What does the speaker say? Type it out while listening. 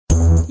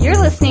You're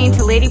listening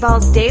to Lady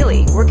Balls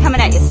Daily. We're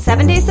coming at you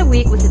 7 days a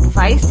week with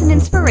advice and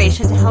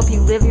inspiration to help you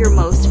live your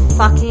most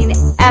fucking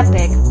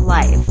epic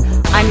life.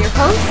 I'm your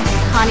host,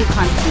 Connie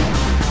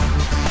Constantine.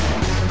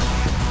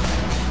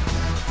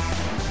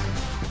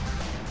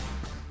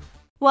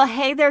 Well,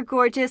 hey there,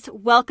 gorgeous.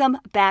 Welcome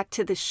back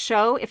to the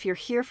show. If you're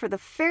here for the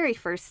very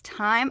first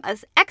time, an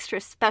extra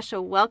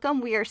special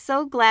welcome. We are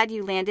so glad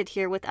you landed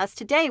here with us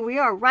today. We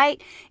are right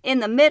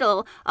in the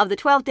middle of the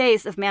 12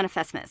 days of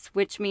Manifestmas,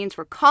 which means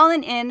we're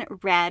calling in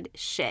rad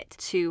shit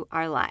to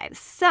our lives.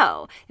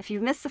 So if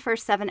you've missed the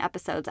first 7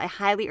 episodes, I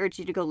highly urge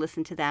you to go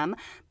listen to them.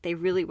 They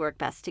really work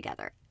best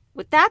together.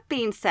 With that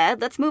being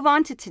said, let's move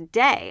on to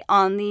today.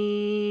 On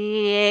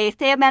the 8th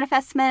day of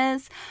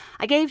Manifestmas,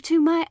 I gave to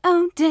my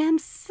own damn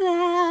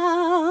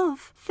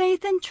self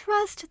faith and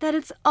trust that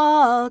it's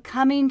all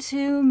coming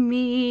to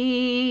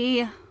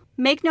me.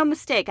 Make no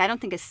mistake, I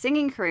don't think a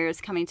singing career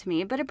is coming to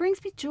me, but it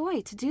brings me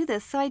joy to do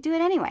this, so I do it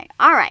anyway.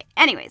 All right,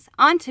 anyways,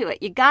 on to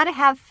it. You gotta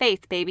have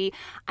faith, baby.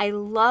 I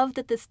love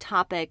that this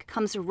topic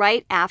comes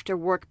right after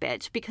work,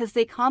 bitch, because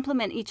they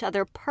complement each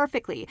other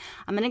perfectly.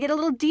 I'm gonna get a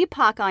little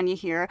Deepak on you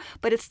here,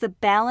 but it's the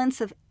balance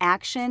of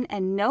action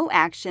and no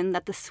action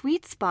that the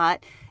sweet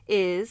spot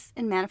is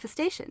in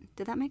manifestation.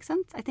 Did that make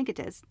sense? I think it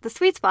does. The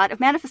sweet spot of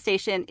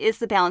manifestation is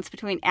the balance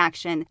between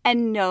action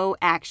and no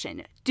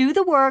action. Do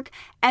the work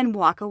and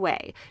walk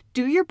away.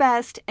 Do your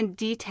best and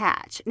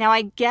detach. Now,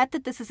 I get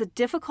that this is a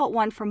difficult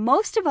one for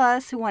most of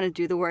us who want to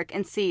do the work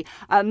and see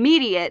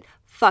immediate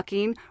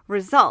fucking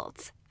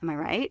results. Am I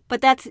right?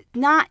 But that's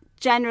not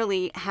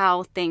generally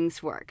how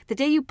things work. The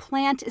day you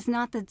plant is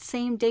not the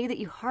same day that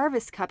you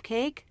harvest,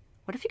 cupcake.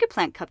 What if you could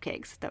plant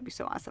cupcakes? That'd be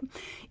so awesome.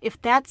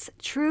 If that's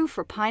true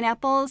for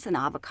pineapples and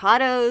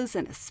avocados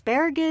and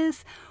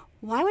asparagus,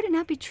 why would it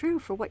not be true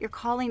for what you're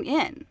calling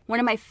in? One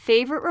of my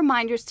favorite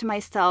reminders to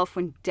myself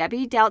when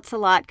Debbie Doubts a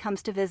Lot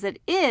comes to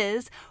visit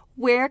is,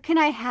 where can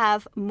I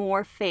have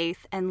more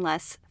faith and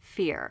less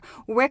fear?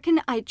 Where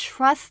can I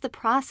trust the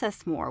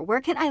process more?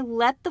 Where can I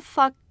let the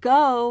fuck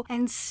go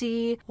and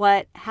see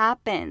what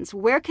happens?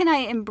 Where can I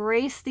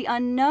embrace the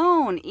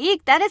unknown?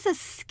 Eek, that is a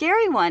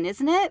scary one,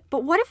 isn't it?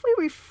 But what if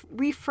we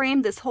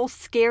reframe this whole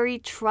scary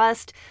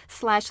trust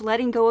 /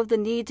 letting go of the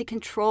need to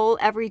control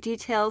every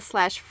detail /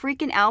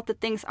 freaking out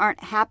that things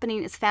aren't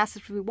happening as fast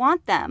as we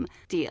want them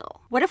deal?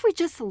 What if we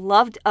just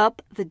loved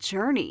up the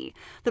journey?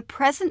 The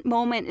present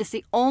moment is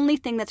the only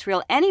thing that's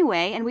real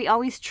anyway, and we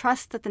always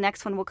trust that the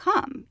next one will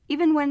come,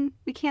 even when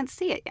we can't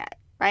see it yet,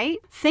 right?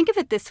 Think of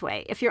it this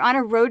way. If you're on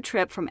a road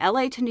trip from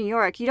LA to New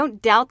York, you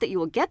don't doubt that you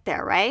will get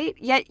there, right?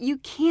 Yet you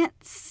can't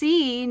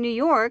see New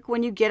York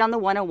when you get on the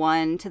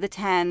 101 to the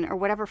 10 or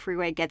whatever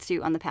freeway gets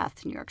you on the path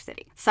to New York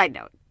City. Side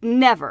note,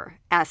 never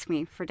ask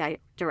me for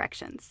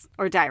directions.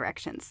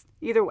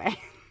 Either way.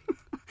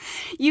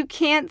 You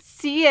can't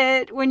see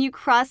it when you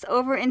cross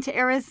over into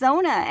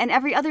Arizona and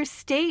every other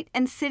state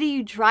and city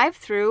you drive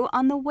through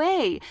on the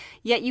way.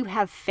 Yet you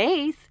have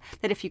faith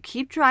that if you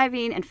keep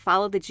driving and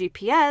follow the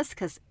GPS,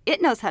 because it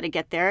knows how to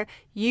get there,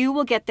 you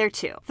will get there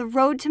too. The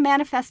road to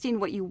manifesting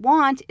what you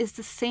want is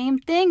the same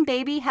thing,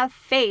 baby. Have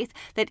faith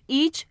that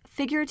each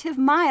figurative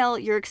mile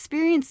you're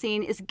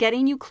experiencing is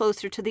getting you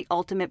closer to the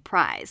ultimate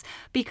prize.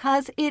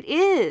 Because it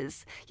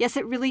is. Yes,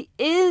 it really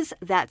is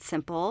that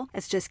simple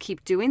as just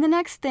keep doing the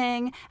next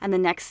thing and the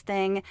next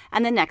thing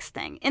and the next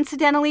thing.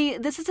 Incidentally,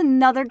 this is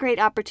another great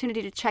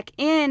opportunity to check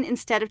in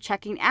instead of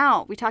checking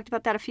out. We talked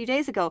about that a few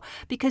days ago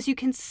because you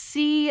can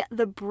see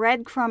the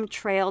breadcrumb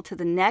trail to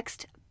the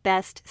next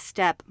best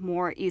step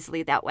more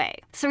easily that way.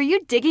 So are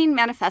you digging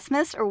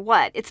Manifestmas or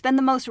what? It's been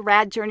the most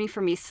rad journey for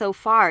me so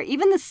far.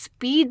 Even the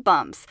speed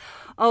bumps.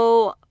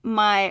 Oh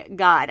my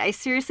God. I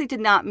seriously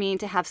did not mean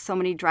to have so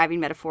many driving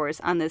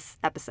metaphors on this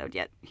episode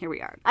yet. Here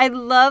we are. I'd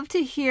love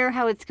to hear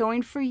how it's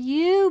going for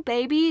you,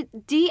 baby.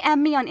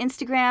 DM me on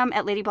Instagram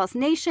at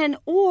LadyBallsNation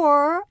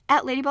or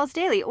at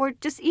LadyBallsDaily, or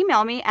just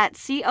email me at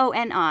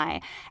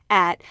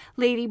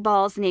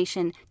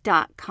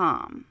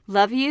CONI@LadyBallsNation.com.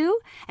 Love you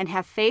and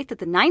have faith that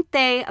the 9th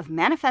day of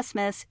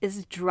Manifestmas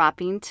is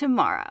dropping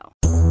tomorrow.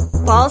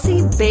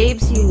 Ballsy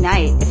Babes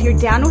Unite. If you're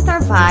down with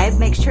our vibe,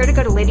 make sure to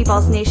go to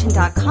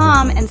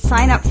LadyBallsNation.com and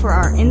sign up for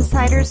our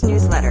Insiders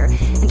newsletter.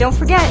 And don't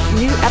forget,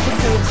 new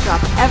episodes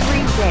drop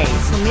every day,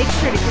 so make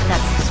sure to hit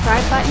that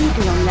subscribe button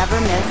and you'll never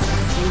miss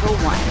a single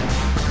one.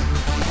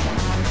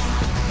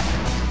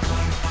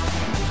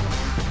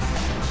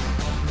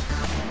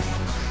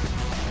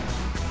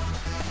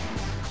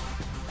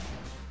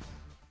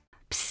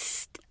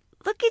 Psst!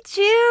 Look at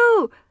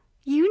you!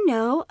 You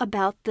know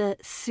about the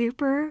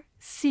super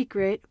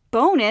secret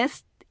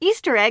bonus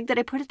Easter egg that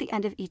I put at the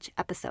end of each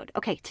episode.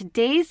 Okay,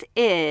 today's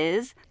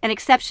is an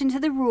exception to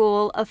the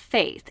rule of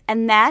faith,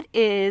 and that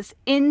is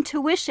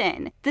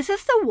intuition. This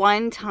is the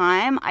one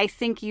time I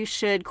think you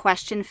should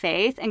question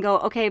faith and go,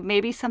 okay,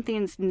 maybe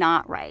something's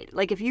not right.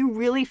 Like if you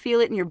really feel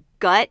it in your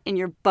gut, in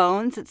your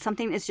bones, that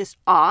something is just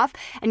off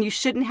and you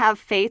shouldn't have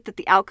faith that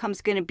the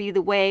outcome's going to be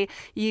the way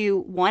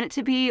you want it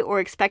to be or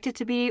expect it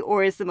to be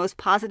or is the most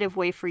positive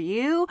way for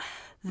you,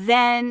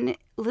 then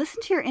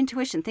listen to your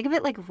intuition. Think of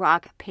it like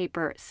rock,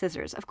 paper,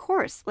 scissors. Of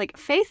course, like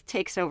faith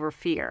takes over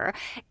fear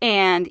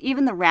and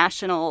even the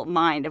rational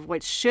mind of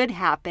what should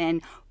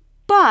happen,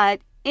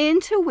 but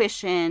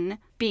intuition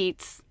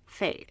beats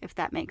fate, if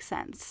that makes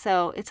sense.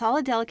 So it's all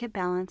a delicate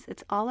balance.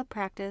 It's all a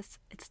practice.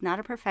 It's not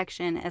a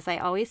perfection, as I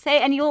always say,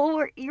 and you're all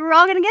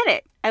going to get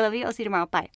it. I love you. I'll see you tomorrow. Bye.